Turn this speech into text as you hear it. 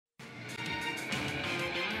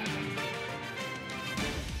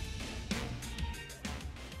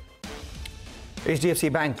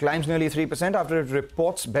HDFC Bank climbs nearly 3% after it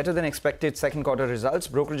reports better than expected second quarter results.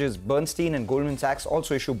 Brokerages Bernstein and Goldman Sachs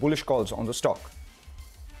also issue bullish calls on the stock.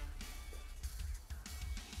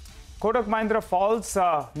 Kotak Mahindra falls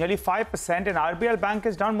nearly 5% and RBL Bank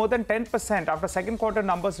is down more than 10% after second quarter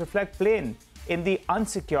numbers reflect pain in the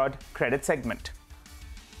unsecured credit segment.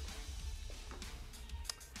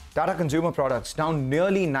 Tata Consumer Products down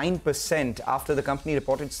nearly 9% after the company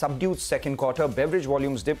reported subdued second quarter. Beverage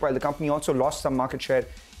volumes dipped while the company also lost some market share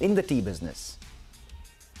in the tea business.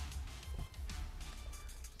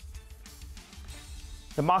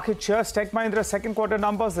 The market cheers Tech Mahindra's second quarter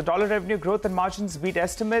numbers. The dollar revenue growth and margins beat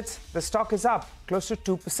estimates. The stock is up close to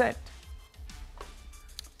 2%.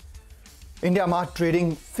 India Mart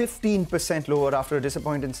trading 15% lower after a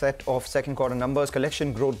disappointing set of second quarter numbers.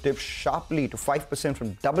 Collection growth dipped sharply to 5%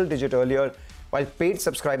 from double digit earlier, while paid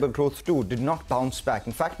subscriber growth too did not bounce back.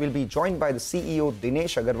 In fact, we'll be joined by the CEO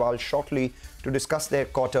Dinesh Agarwal shortly to discuss their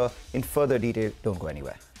quarter in further detail. Don't go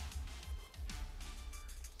anywhere.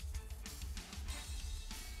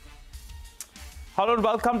 Hello and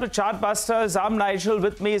welcome to Chartbusters. I'm Nigel.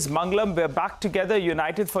 With me is Mangalam. We're back together,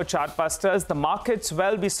 united for Chartbusters. The markets,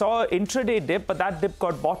 well, we saw an intraday dip, but that dip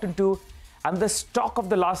got bought into. And the stock of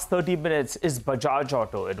the last 30 minutes is Bajaj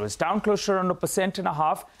Auto. It was down close to around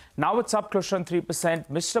 1.5%. Now it's up close to 3%.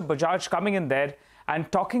 Mr. Bajaj coming in there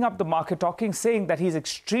and talking up the market, saying that he's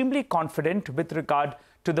extremely confident with regard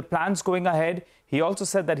to the plans going ahead. He also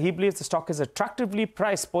said that he believes the stock is attractively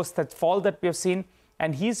priced post that fall that we have seen.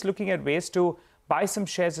 And he's looking at ways to buy some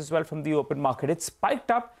shares as well from the open market. It's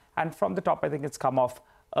spiked up, and from the top, I think it's come off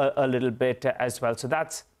a little bit as well. So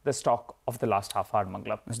that's the stock of the last half hour,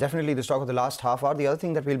 Mangalam. It's definitely the stock of the last half hour. The other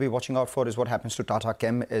thing that we'll be watching out for is what happens to Tata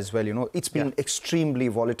Chem as well. You know, it's been extremely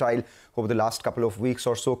volatile over the last couple of weeks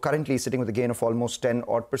or so. Currently sitting with a gain of almost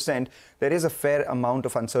 10%. There is a fair amount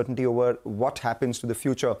of uncertainty over what happens to the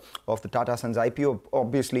future of the Tata Sons IPO.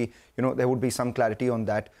 Obviously, you know, there would be some clarity on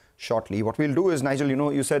that shortly. What we'll do is, Nigel, you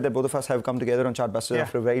know, you said that both of us have come together on Chartbusters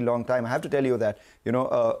after a very long time. I have to tell you that, you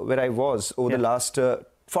know, where I was over the last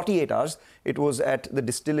 48 hours, it was at the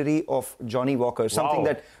distillery of Johnny Walker, something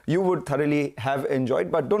that you would thoroughly have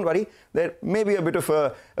enjoyed. But don't worry, there may be a bit of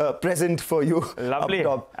a present for you. Lovely.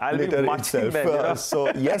 Up top I'll later be marching there, you know?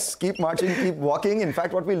 So, yes, keep marching, keep walking. In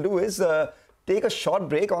fact, what we'll do is take a short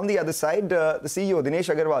break. On the other side, the CEO,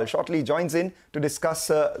 Dinesh Agarwal, shortly joins in to discuss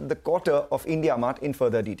the quarter of India Mart in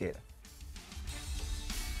further detail.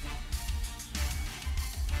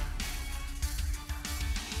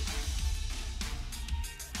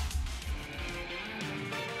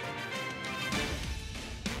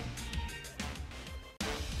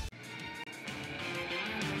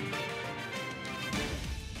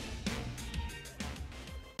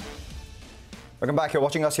 Welcome back. You're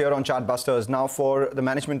watching us here on Chartbusters. Now for the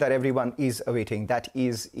management that everyone is awaiting, that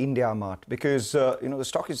is India Mart. Because, you know, the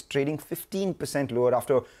stock is trading 15% lower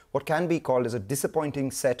after what can be called as a disappointing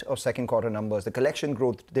set of second quarter numbers. The collection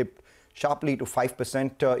growth dipped sharply to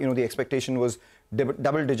 5%. You know, the expectation was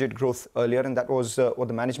double-digit growth earlier, and that was what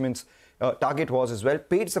the management's target was as well.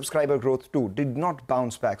 Paid subscriber growth too did not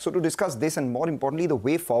bounce back. So to discuss this and more importantly the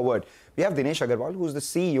way forward, we have Dinesh Agarwal, who's the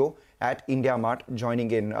CEO at India Mart,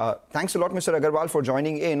 joining in. Thanks a lot, Mr. Agarwal, for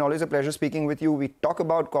joining in. Always a pleasure speaking with you. We talk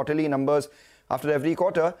about quarterly numbers after every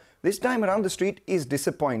quarter. This time around, the street is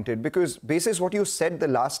disappointed because basis what you said the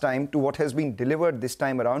last time to what has been delivered this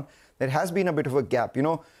time around, there has been a bit of a gap. You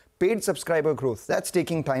know, paid subscriber growth, that's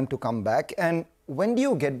taking time to come back. And when do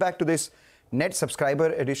you get back to this net subscriber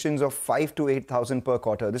additions of 5,000 to 8,000 per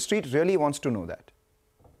quarter? The street really wants to know that.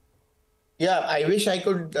 Yeah, I wish I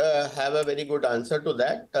could have a very good answer to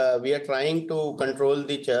that. We are trying to control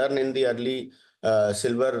the churn in the early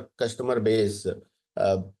silver customer base.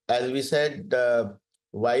 As we said,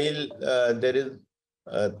 while there is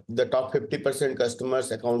the top 50%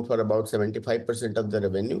 customers account for about 75% of the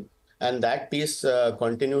revenue, and that piece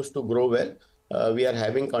continues to grow well. We are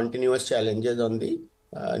having continuous challenges on the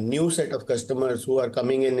new set of customers who are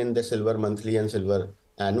coming in the silver monthly and silver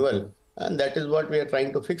annual. And that is what we are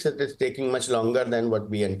trying to fix. It is taking much longer than what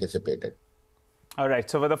we anticipated. All right.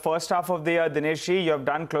 So for the first half of the year, Dinesh ji, you have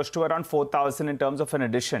done close to around 4,000 in terms of an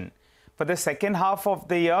addition. For the second half of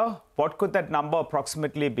the year, what could that number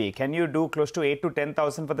approximately be? Can you do close to 8,000 to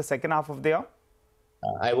 10,000 for the second half of the year?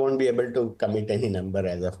 I won't be able to commit any number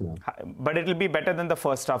as of now. But it will be better than the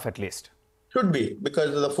first half at least. Should be,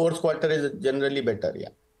 because the fourth quarter is generally better, yeah.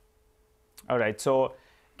 All right. So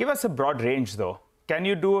give us a broad range though. Can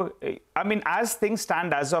you do, I mean, as things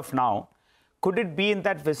stand as of now, could it be in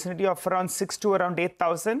that vicinity of around 6,000 to around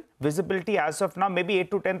 8,000? Visibility as of now, maybe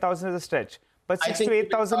 8,000 to 10,000 is a stretch. But I 6 think to we will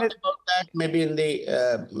 8,000 talk is... about that maybe in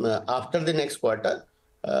the after the next quarter.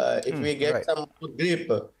 If we get right. some grip,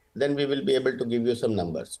 then we will be able to give you some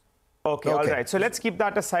numbers. Okay, all right. So let's keep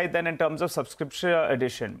that aside then in terms of subscription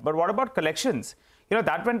addition. But what about collections?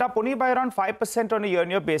 That went up only by around 5% on a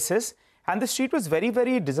year-on-year basis. And the street was very,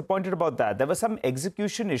 very disappointed about that. There were some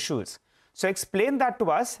execution issues. So explain that to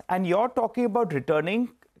us. And you're talking about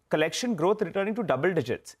collection growth returning to double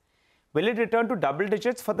digits. Will it return to double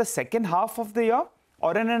digits for the second half of the year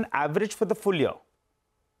or in an average for the full year?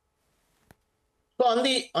 So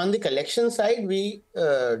on the collection side, we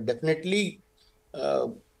definitely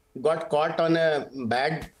got caught on a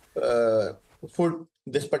bad foot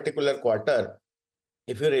this particular quarter.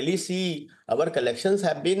 If you really see, our collections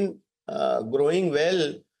have been growing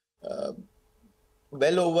well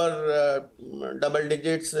over double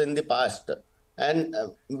digits in the past. And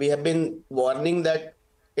we have been warning that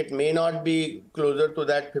it may not be closer to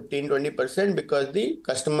that 15-20% because the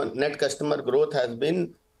net customer growth has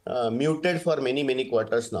been muted for many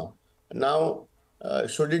quarters now. Now,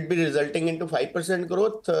 should it be resulting into 5%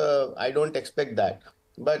 growth? I don't expect that.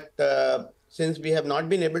 But since we have not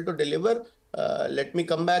been able to deliver, let me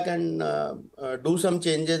come back and do some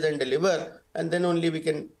changes and deliver, and then only we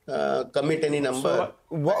can commit any number.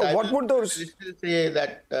 So what would those... I still say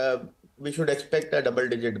that we should expect a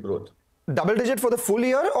double-digit growth. Double digit for the full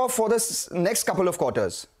year or for the next couple of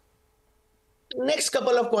quarters? Next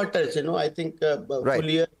couple of quarters, I think right. Full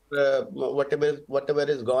year, whatever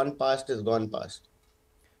is gone past is gone past.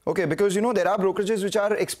 Okay, because, there are brokerages which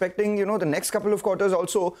are expecting, the next couple of quarters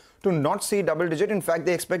also to not see double digit. In fact,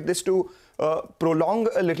 they expect this to prolong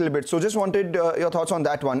a little bit. So just wanted your thoughts on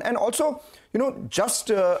that one. And also,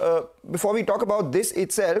 just before we talk about this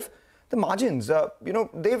itself, the margins,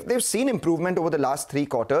 they've seen improvement over the last 3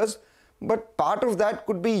 quarters. But part of that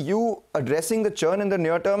could be you addressing the churn in the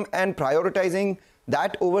near term and prioritizing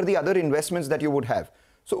that over the other investments that you would have.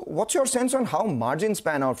 So what's your sense on how margins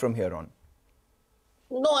pan out from here on?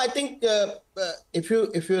 No, I think if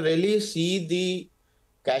you really see the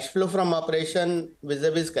cash flow from operation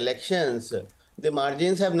vis-a-vis collections, the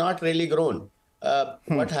margins have not really grown.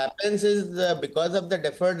 What happens is because of the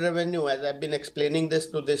deferred revenue, as I've been explaining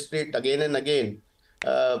this to the street again and again,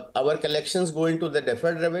 our collections go into the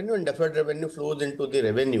deferred revenue and deferred revenue flows into the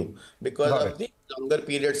revenue because of the longer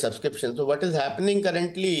period subscription. So what is happening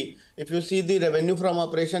currently, if you see the revenue from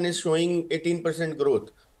operation is showing 18% growth,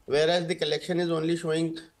 whereas the collection is only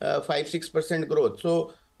showing 5-6% growth.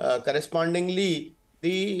 So correspondingly,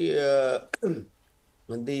 the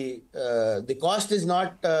cost is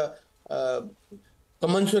not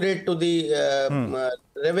commensurate to the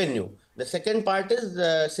revenue. The second part is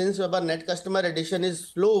since our net customer addition is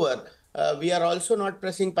slower, we are also not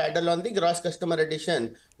pressing paddle on the gross customer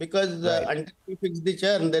addition because until we fix the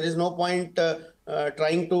churn, there is no point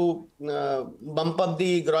trying to bump up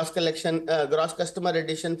the gross customer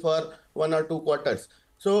addition for 1 or 2 quarters.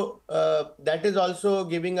 So that is also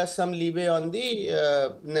giving us some leeway on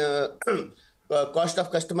the cost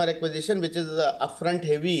of customer acquisition, which is upfront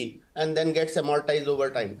heavy and then gets amortized over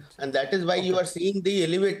time. And that is why you are seeing the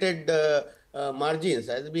elevated margins,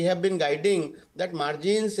 as we have been guiding that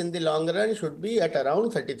margins in the long run should be at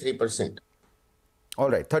around 33%. All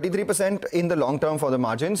right, 33% in the long term for the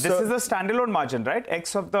margins. This is the standalone margin, right?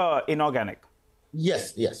 X of the inorganic.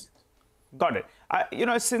 Yes. Got it.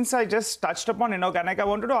 Since I just touched upon inorganic, I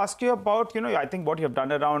wanted to ask you about, I think what you've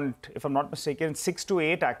done around, if I'm not mistaken, 6 to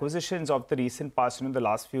 8 acquisitions of the recent past, the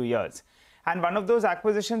last few years. And one of those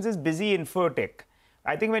acquisitions is Busy Infotech.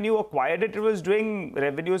 I think when you acquired it, it was doing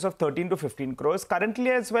revenues of 13 to 15 crores. Currently,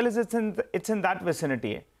 as well as it's in that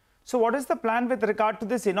vicinity. So what is the plan with regard to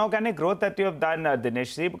this inorganic growth that you have done,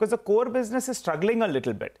 Dinesh? Because the core business is struggling a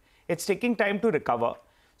little bit. It's taking time to recover.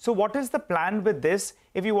 So what is the plan with this?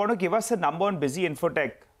 If you want to give us a number on Busy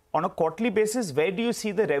Infotech, on a quarterly basis, where do you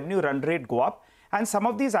see the revenue run rate go up? And some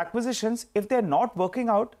of these acquisitions, if they're not working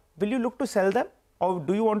out, will you look to sell them or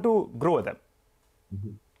do you want to grow them?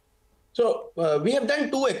 So we have done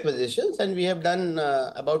 2 acquisitions and we have done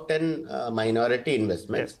about 10 minority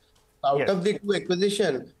investments. Out of the 2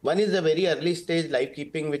 acquisitions, one is a very early stage live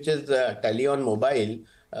keeping, which is Tally on mobile.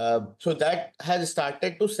 So that has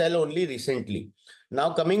started to sell only recently.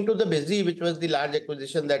 Now coming to the Busy, which was the large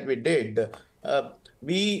acquisition that we did,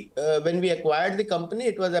 when we acquired the company,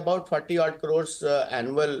 it was about 40 odd crores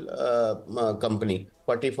annual company,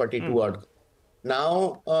 42 odd.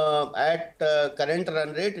 Now at current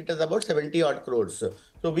run rate, it is about 70 odd crores.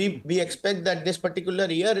 So we expect that this particular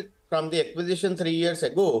year from the acquisition 3 years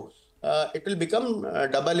ago, it will become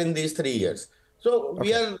double in these 3 years. So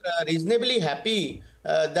we are reasonably happy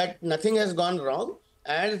that nothing has gone wrong.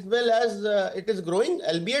 as well as it is growing,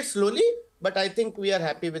 albeit slowly, but I think we are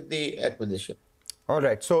happy with the acquisition. All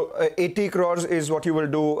right. So 80 crores is what you will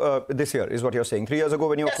do this year, is what you're saying. 3 years ago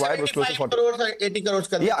when you acquired was close to 40. Crores or 80 crores.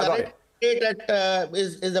 Yeah, I got it.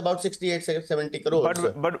 Is about 68, 70 crores.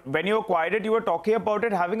 But when you acquired it, you were talking about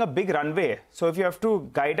it having a big runway. So if you have to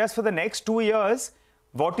guide us for the next 2 years,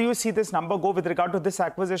 what do you see this number go with regard to this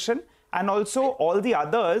acquisition? And also all the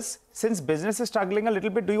others, since business is struggling a little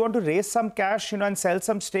bit, do you want to raise some cash, and sell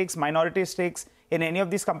some stakes, minority stakes in any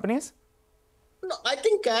of these companies? No, I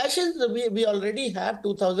think cash is, we already have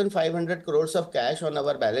 2,500 crores of cash on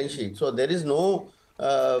our balance sheet. So there is no,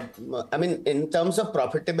 I mean, in terms of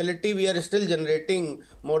profitability, we are still generating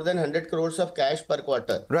more than 100 crores of cash per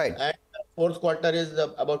quarter. Right. And fourth quarter is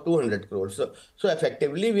about 200 crores. So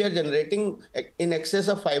effectively, we are generating in excess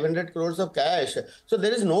of 500 crores of cash. So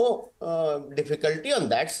there is no difficulty on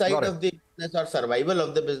that side of the business or survival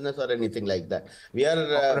of the business or anything like that. We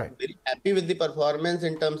are very happy with the performance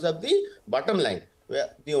in terms of the bottom line.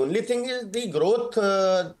 The only thing is the growth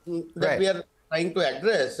that we are trying to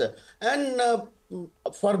address. And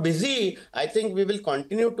for Busy, I think we will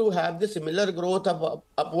continue to have the similar growth of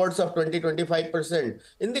upwards of 20-25%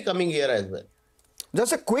 in the coming year as well.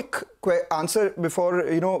 Just a quick answer before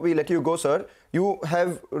we let you go, sir. You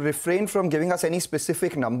have refrained from giving us any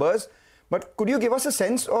specific numbers, but could you give us a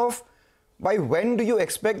sense of by when do you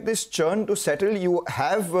expect this churn to settle? You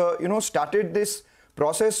have started this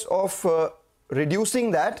process of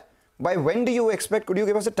reducing that. By when do you expect? Could you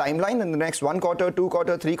give us a timeline in the next 1 quarter, 2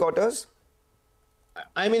 quarter, 3 quarters?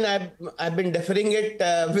 I mean, I've been deferring it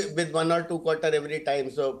with 1 or 2 quarter every time.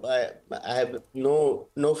 So I have no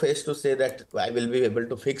face to say that I will be able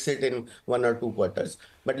to fix it in 1 or 2 quarters.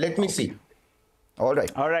 But let me see. All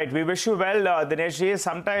right. All right. We wish you well, Dinesh ji.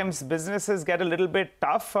 Sometimes businesses get a little bit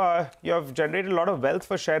tough. You have generated a lot of wealth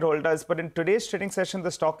for shareholders. But in today's trading session,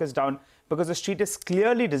 the stock is down because the street is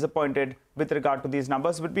clearly disappointed with regard to these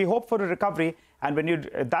numbers. But we hope for a recovery. And when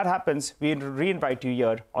that happens, we re-invite you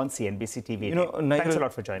here on CNBC-TV18. Thanks a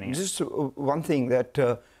lot for joining us. Just one thing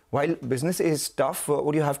that while business is tough,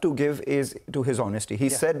 what you have to give is to his honesty. He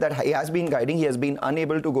said that he has been guiding. He has been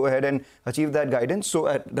unable to go ahead and achieve that guidance. So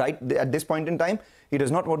at this point in time, he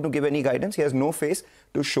does not want to give any guidance. He has no face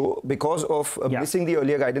to show because of missing the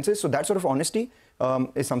earlier guidances. So that sort of honesty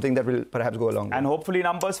is something that will perhaps go along. And hopefully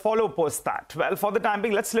numbers follow post that. Well, for the time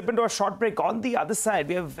being, let's slip into a short break. On the other side,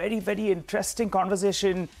 we have a very, very interesting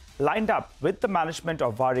conversation lined up with the management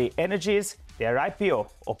of Waaree Energies. Their IPO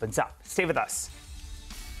opens up. Stay with us.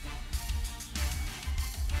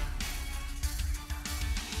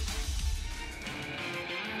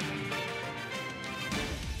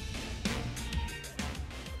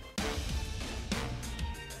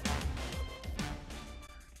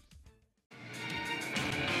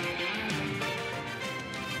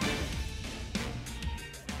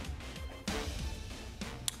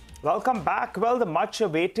 Welcome back. Well, the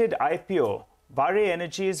much-awaited IPO, Waaree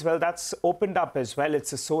Energies, well, that's opened up as well.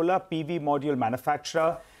 It's a solar PV module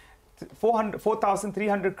manufacturer.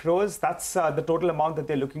 4,300 crores, that's the total amount that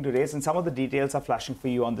they're looking to raise. And some of the details are flashing for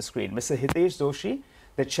you on the screen. Mr. Hitesh Doshi,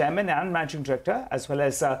 the chairman and managing director, as well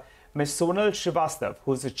as Ms. Sonal Srivastav,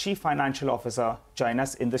 who's the chief financial officer, join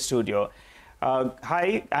us in the studio.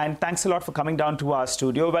 Hi, and thanks a lot for coming down to our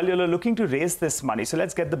studio. Well, you're looking to raise this money. So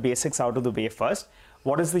let's get the basics out of the way first.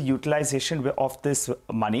 What is the utilization of this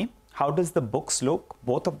money? How does the books look,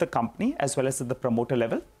 both of the company as well as at the promoter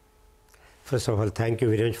level? First of all, thank you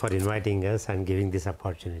very much for inviting us and giving this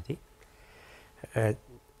opportunity.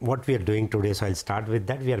 What we are doing today, so I'll start with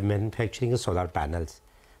that. We are manufacturing solar panels.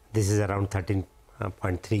 This is around 13.3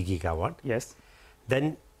 gigawatt. Yes.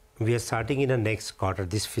 Then we are starting in the next quarter,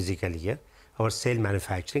 this physical year, our cell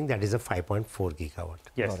manufacturing, that is a 5.4 gigawatt.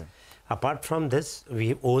 Yes. Apart from this,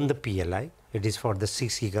 we own the PLI. It is for the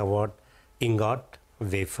 6 gigawatt ingot,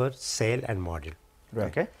 wafer, cell and module. Right.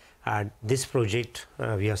 Okay. And this project,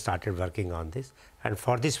 we have started working on this. And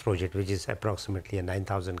for this project, which is approximately a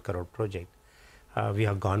 9,000 crore project, we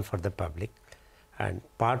have gone for the public. And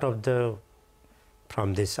part of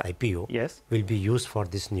from this IPO will be used for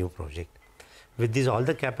this new project. With this, all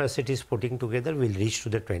the capacities putting together will reach to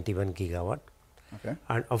the 21 gigawatt. Okay.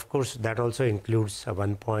 And of course, that also includes a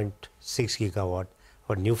 1.6 gigawatt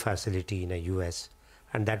for new facility in the US.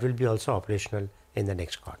 And that will be also operational in the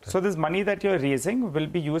next quarter. So this money that you're raising will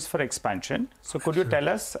be used for expansion. So could you tell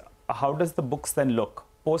us how does the books then look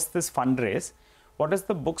post this fundraise? What is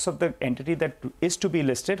the books of the entity that is to be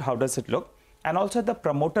listed? How does it look? And also at the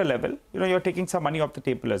promoter level, you're taking some money off the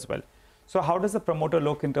table as well. So how does the promoter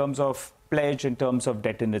look in terms of pledge, in terms of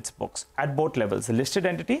debt in its books at both levels, the listed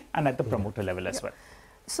entity and at the promoter level as well?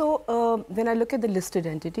 So when I look at the listed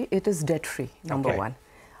entity, it is debt-free, number one.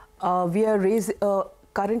 We are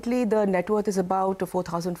currently the net worth is about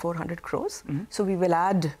 4,400 crores. So we will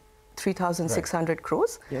add 3,600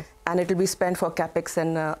 crores, and it will be spent for capex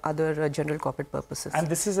and other general corporate purposes. And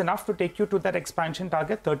this is enough to take you to that expansion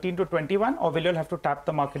target, 13 to 21, or will you have to tap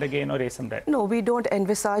the market again or raise some debt? No, we don't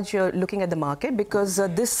envisage looking at the market because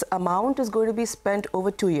this amount is going to be spent over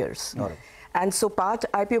 2 years. And so part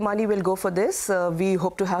IPO money will go for this. We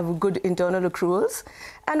hope to have good internal accruals.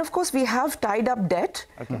 And of course, we have tied up debt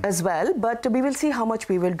as well, but we will see how much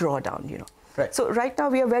we will draw down, you know. So right now,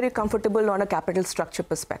 we are very comfortable on a capital structure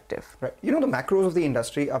perspective. You know, the macros of the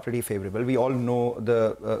industry are pretty favorable. We all know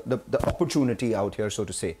the opportunity out here, so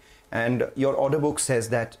to say. And your order book says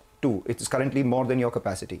that too. It is currently more than your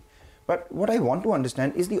capacity. But what I want to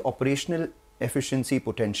understand is the operational efficiency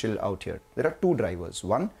potential out here. There are two drivers.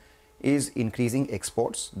 One is increasing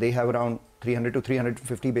exports. They have around 300 to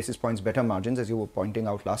 350 basis points better margins, as you were pointing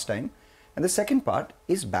out last time. And the second part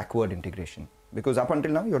is backward integration. Because up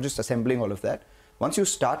until now, you're just assembling all of that. Once you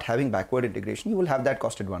start having backward integration, you will have that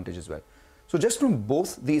cost advantage as well. So just from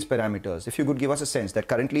both these parameters, if you could give us a sense that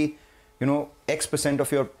currently, you know, X%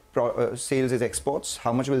 of your sales is exports,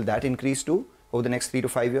 how much will that increase to over the next 3 to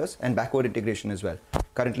 5 years? And backward integration as well.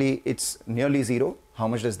 Currently, it's nearly zero. How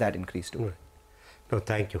much does that increase to? No,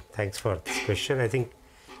 thank you. Thanks for this question. I think,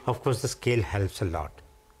 of course, the scale helps a lot.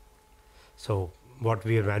 So what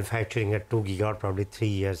we are manufacturing at 2 gigawatt probably 3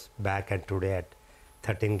 years back and today at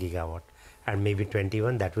 13 gigawatt and maybe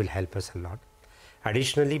 21, that will help us a lot.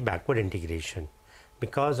 Additionally, backward integration,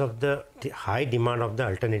 because of the high demand of the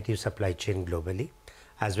alternative supply chain globally,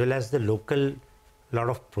 as well as the local lot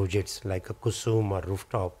of projects like a Kusum or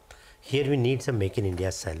rooftop, here we need some Make in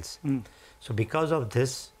India cells. So because of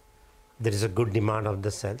this, there is a good demand of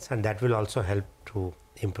the cells, and that will also help to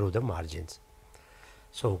improve the margins.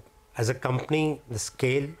 So as a company, the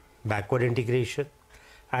scale, backward integration,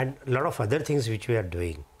 and a lot of other things which we are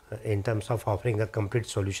doing in terms of offering a complete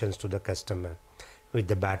solutions to the customer with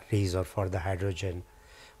the batteries or for the hydrogen,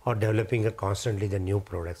 or developing constantly the new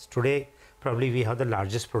products. Today, probably we have the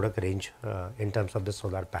largest product range in terms of the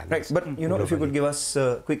solar panels. Right, but you know, globally, if you could give us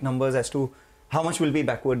quick numbers as to how much will be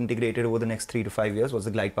backward integrated over the next 3 to 5 years? What's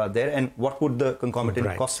the glide path there? And what would the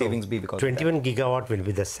concomitant cost savings be because 21 gigawatt will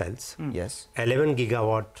be the cells. Yes. 11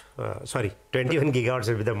 gigawatt, 21 gigawatts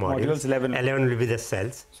will be the modules. 11 will be the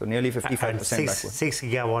cells. So nearly 55% and backward. 6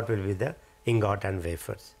 gigawatt will be the ingot and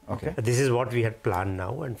wafers. Okay. This is what we had planned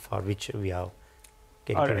now and for which we have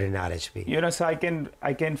included in RHP. You know, so I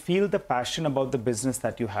can feel the passion about the business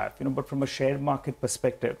that you have, you know, but from a share market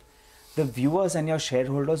perspective, the viewers and your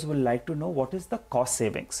shareholders will like to know what is the cost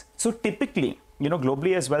savings. So typically, you know,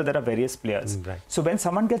 globally as well, there are various players. So when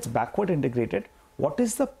someone gets backward integrated, what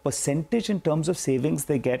is the percentage in terms of savings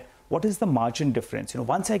they get? What is the margin difference? You know,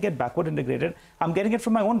 once I get backward integrated, I'm getting it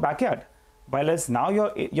from my own backyard, while as now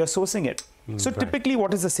you're sourcing it. So typically,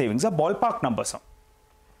 what is the savings? A ballpark number, sir.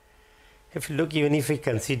 If you look, even if we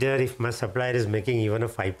consider if my supplier is making even a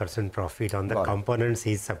 5% profit on the components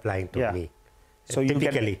he's supplying to me. So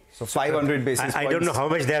typically, so 500 basis points. I don't know how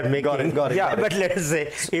much they are making. Got it. But let's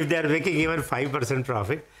say if they are making even 5%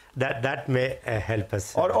 profit, that may help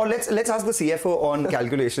us. Or let's ask the CFO on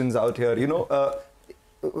calculations out here. You know,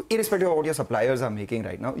 irrespective of what your suppliers are making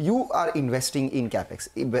right now, you are investing in capex,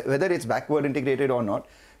 whether it's backward integrated or not.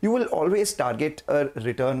 You will always target a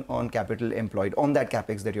return on capital employed on that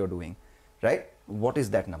capex that you're doing, right? What is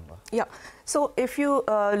that number? Yeah. So if you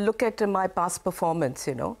look at my past performance,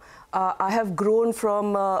 you know, I have grown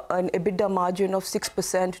from an EBITDA margin of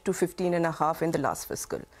 6% to 15.5% in the last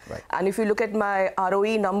fiscal. Right. And if you look at my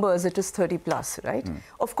ROE numbers, it is 30 plus, right?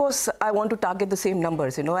 Of course, I want to target the same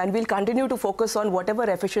numbers, you know, and we'll continue to focus on whatever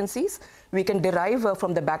efficiencies we can derive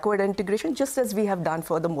from the backward integration, just as we have done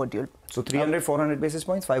for the module. So 300, 400 basis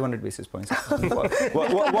points, 500 basis points.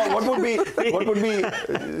 what would be,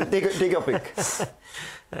 take your pick.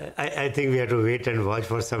 I think we have to wait and watch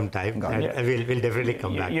for some time. And we'll definitely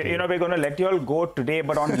come back. You know, we're going to let you all go today,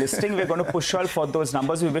 but on listing, we're going to push you all for those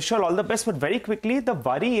numbers. We wish you all the best. But very quickly, the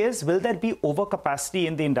worry is, will there be overcapacity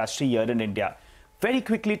in the industry here in India? Very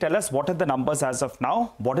quickly, tell us what are the numbers as of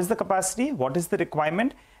now? What is the capacity? What is the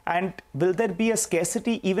requirement? And will there be a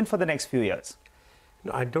scarcity even for the next few years?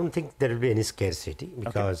 No, I don't think there will be any scarcity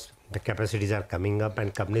because the capacities are coming up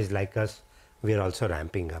and companies like us, we are also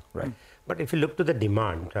ramping up. Right. But if you look to the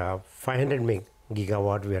demand, 500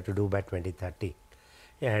 gigawatt we have to do by 2030.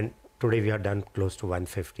 And today we have done close to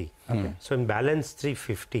 150. So in balance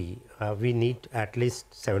 350, we need at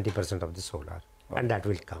least 70% of the solar. And that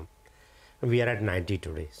will come. We are at 90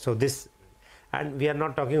 today. So this, and we are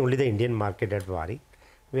not talking only the Indian market at Wari.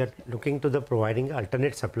 we are looking to the providing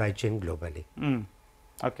alternate supply chain globally.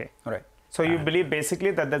 Okay. All right. So you believe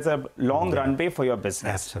basically that there's a long runway for your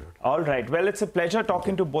business. Absolutely. All right. Well, it's a pleasure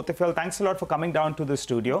talking to both of you. Thanks a lot for coming down to the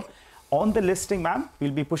studio. On the listing, ma'am,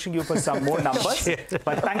 we'll be pushing you for some more numbers.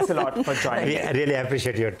 But thanks a lot for joining. I really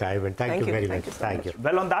appreciate your time, and thank you very much. Thank you.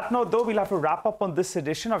 Well, on that note, though, we'll have to wrap up on this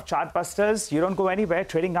edition of Chartbusters. You don't go anywhere.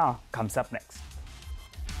 Trading Now comes up next.